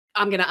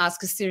I'm going to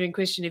ask a searing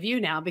question of you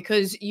now,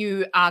 because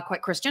you are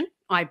quite Christian.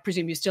 I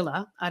presume you still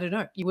are. I don't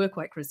know. You were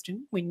quite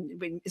Christian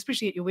when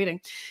especially at your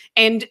wedding.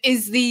 And are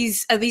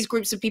these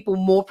groups of people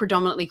more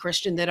predominantly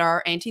Christian that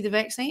are anti the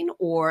vaccine,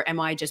 or am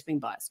I just being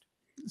biased?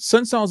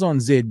 Since I was on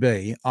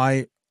ZB,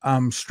 I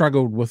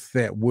struggled with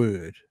that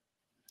word.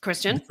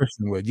 Christian? The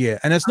Christian word, yeah.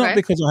 And it's not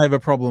because I have a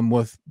problem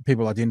with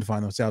people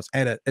identifying themselves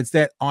at it. It's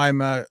that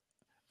I'm a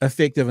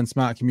effective and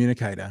smart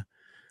communicator.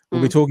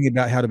 We'll be talking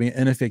about how to be an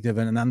ineffective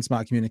and an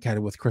unsmart communicator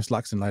with Chris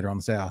Luxon later on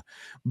this hour.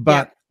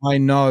 But I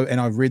know,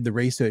 and I've read the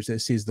research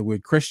that says the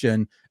word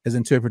Christian is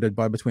interpreted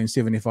by between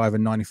 75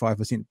 and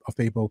 95% of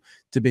people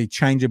to be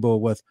changeable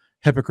with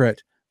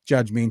hypocrite,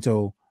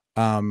 judgmental,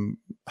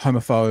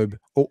 homophobe,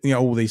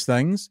 all these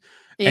things.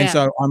 And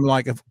so I'm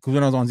like, because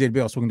when I was on ZB,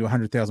 I was talking to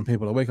 100,000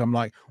 people a week. I'm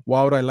like,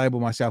 why would I label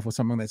myself with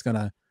something that's going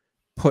to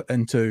put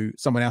into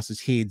someone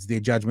else's heads their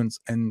judgments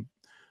and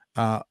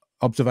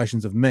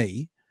observations of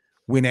me,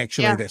 when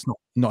actually that's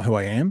not who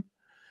I am?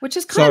 Which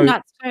is kind of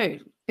nuts too,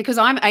 because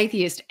I'm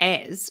atheist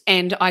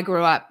and I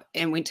grew up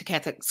and went to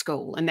Catholic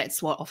school, and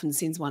that's what often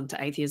sends one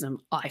to atheism,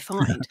 I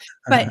find.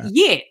 But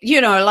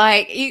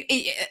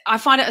I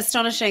find it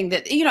astonishing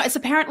that, it's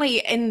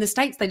apparently in the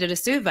States they did a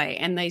survey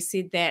and they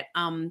said that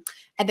and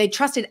they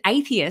trusted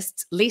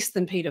atheists less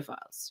than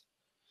pedophiles.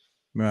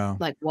 Wow.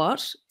 Like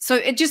what? So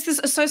it just, this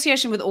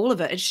association with all of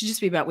it, it should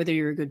just be about whether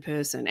you're a good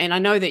person. And I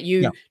know that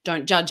you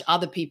don't judge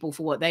other people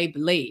for what they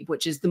believe,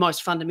 which is the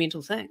most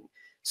fundamental thing.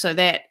 So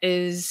that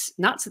is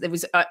nuts. That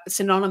was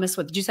synonymous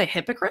with, did you say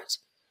hypocrite?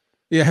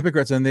 Yeah,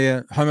 hypocrites in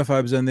there,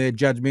 homophobes in there,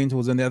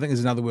 judgmentals in there. I think there's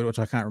another word which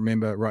I can't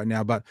remember right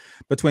now, but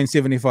between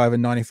 75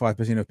 and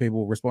 95% of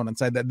people respond and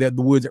say that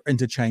the words are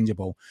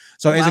interchangeable.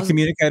 So as a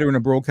communicator and a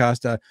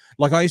broadcaster,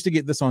 like I used to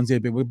get this on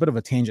ZB, we're a bit of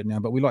a tangent now,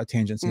 but we like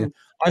tangents here.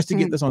 I used to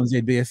get this on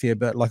ZB a fair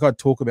bit. Like I'd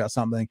talk about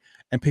something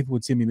and people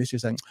would send me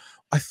messages saying,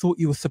 I thought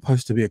you were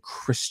supposed to be a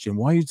Christian.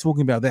 Why are you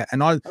talking about that?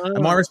 And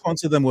and my response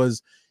to them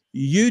was,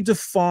 you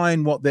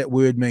define what that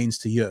word means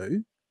to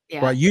you,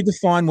 right? You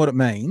define what it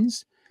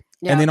means.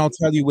 And then I'll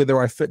tell you whether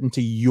I fit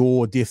into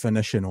your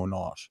definition or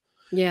not.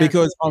 Yeah.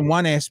 Because on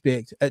one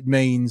aspect, it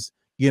means,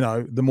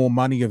 the more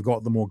money you've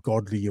got, the more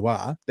godly you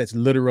are. That's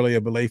literally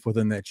a belief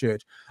within that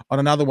church. On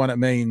another one, it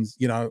means,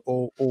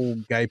 all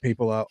gay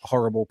people are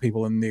horrible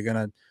people and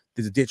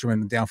there's a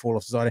detriment and downfall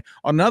of society.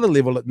 On another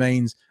level, it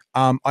means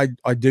I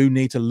do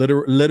need to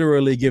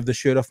literally give the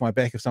shirt off my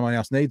back if someone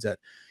else needs it.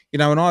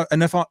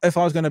 And if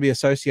I was going to be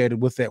associated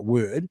with that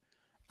word,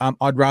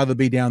 I'd rather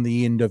be down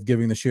the end of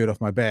giving the shirt off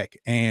my back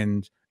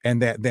and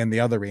that than the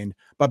other end.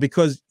 But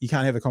because you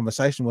can't have a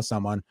conversation with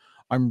someone,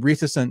 I'm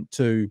reticent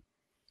to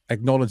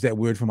acknowledge that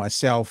word for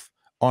myself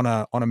on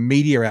a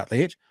media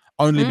outlet,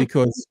 only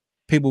because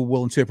people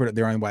will interpret it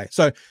their own way.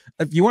 So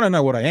if you want to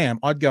know what I am,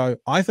 I'd go,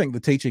 I think the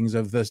teachings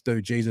of this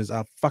dude Jesus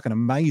are fucking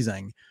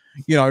amazing.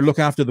 Look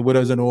after the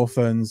widows and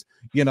orphans,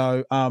 put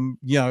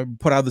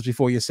others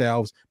before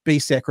yourselves, be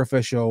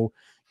sacrificial,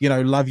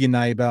 love your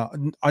neighbor.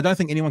 I don't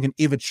think anyone can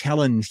ever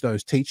challenge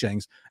those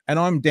teachings. And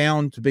I'm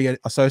down to be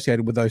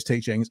associated with those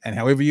teachings. And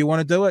however you want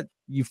to do it,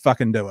 you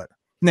fucking do it.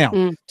 Now,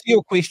 to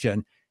your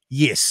question,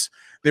 yes,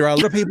 there are a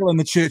lot of people in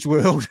the church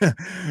world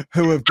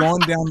who have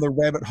gone down the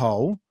rabbit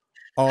hole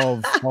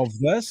of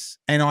this.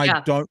 And I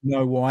don't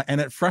know why.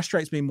 And it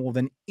frustrates me more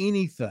than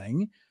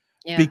anything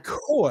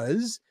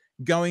because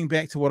going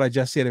back to what I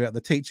just said about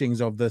the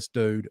teachings of this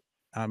dude,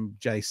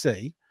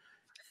 JC,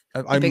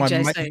 my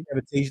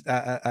mate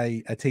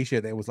had a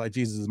t-shirt that was like,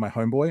 Jesus is my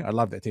homeboy. I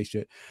love that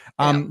t-shirt.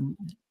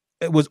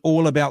 It was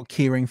all about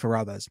caring for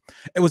others.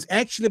 It was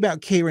actually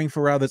about caring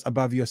for others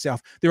above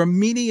yourself. There are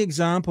many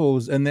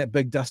examples in that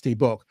big dusty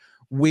book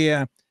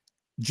where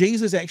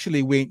Jesus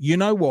actually went, you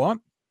know what?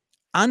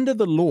 Under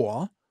the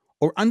law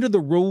or under the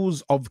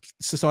rules of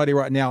society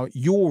right now,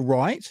 you're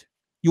right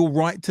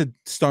to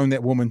stone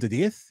that woman to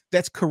death.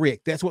 That's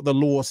correct. That's what the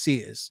law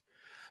says.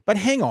 But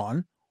hang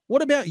on,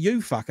 what about you,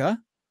 fucker?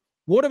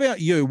 What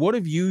about you? What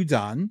have you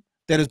done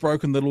that has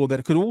broken the law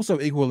that could also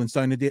equal and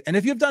stone to death? And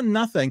if you've done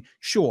nothing,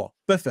 sure,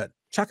 biff it,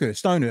 chuck her,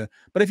 stone her.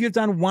 But if you've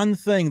done one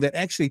thing that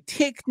actually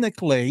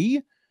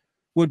technically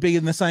would be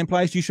in the same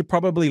place, you should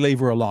probably leave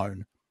her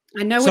alone.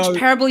 I know which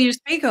parable you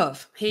speak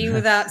of. He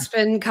without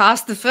spin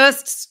cast the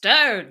first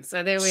stone.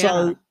 So there we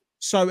are.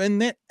 So in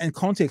that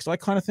context, I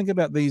kind of think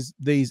about these,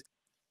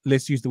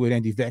 let's use the word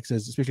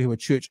anti-vaxxers, especially who are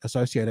church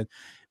associated.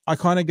 I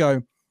kind of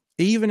go,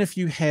 even if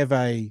you have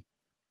a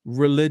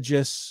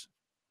religious,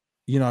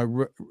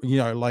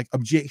 like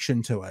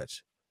objection to it,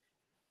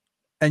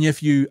 and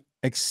if you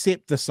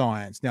accept the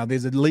science, now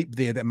there's a leap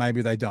there that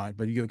maybe they don't,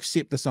 but you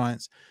accept the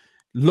science,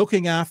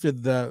 looking after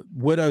the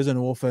widows and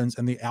orphans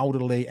and the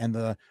elderly and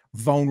the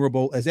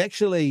vulnerable is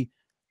actually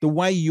the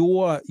way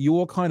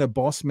your kind of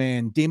boss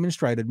man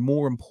demonstrated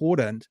more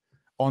important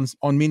on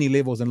many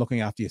levels than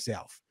looking after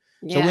yourself.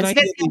 So when I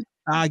hear these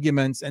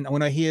arguments and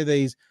when I hear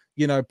these,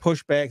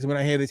 pushbacks, and when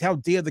I hear this, how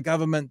dare the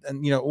government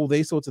and, all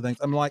these sorts of things,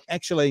 I'm like,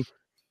 actually,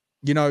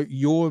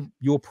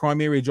 your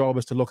primary job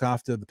is to look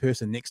after the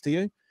person next to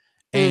you,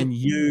 and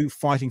you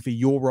fighting for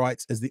your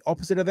rights is the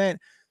opposite of that.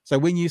 So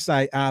when you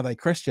say, are they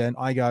Christian?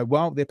 I go,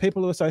 well, they're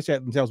people who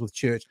associate themselves with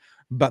church,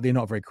 but they're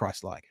not very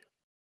Christ-like.